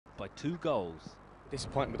by 2 goals.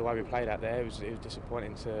 Disappointed with the way we played out there. It was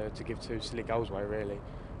disappointing to give 2 silly goals away, really.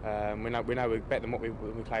 We know we're better than what we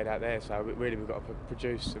played out there, so really we've got to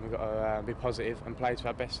produce and we've got to be positive and play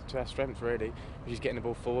to our strength, really, which is getting the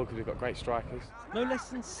ball forward because we've got great strikers. No less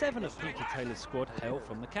than 7 of Peter Taylor's squad hail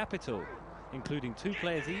from the capital, including 2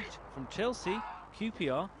 players each from Chelsea,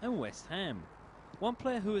 QPR and West Ham. One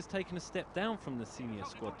player who has taken a step down from the senior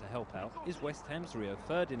squad to help out is West Ham's Rio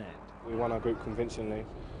Ferdinand. We won our group convincingly,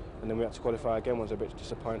 and then we had to qualify again. Was a bit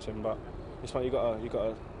disappointing, but it's like you got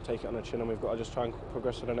to take it on the chin, and we've got to just try and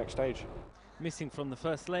progress to the next stage. Missing from the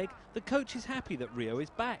first leg, the coach is happy that Rio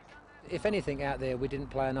is back. If anything out there, we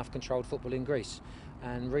didn't play enough controlled football in Greece,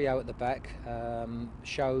 and Rio at the back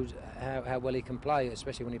showed how well he can play,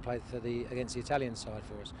 especially when he played against the Italian side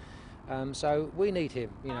for us. So we need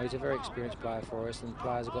him. You know, he's a very experienced player for us, and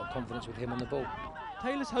players have got confidence with him on the ball.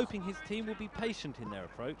 Taylor's hoping his team will be patient in their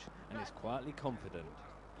approach and is quietly confident.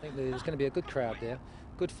 I think there's going to be a good crowd there,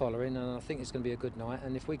 good following, and I think it's going to be a good night.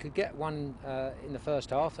 And if we could get one in the first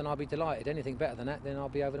half, then I'll be delighted. Anything better than that, then I'll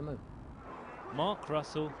be over the moon. Mark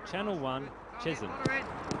Russell, Channel 1, Chisholm.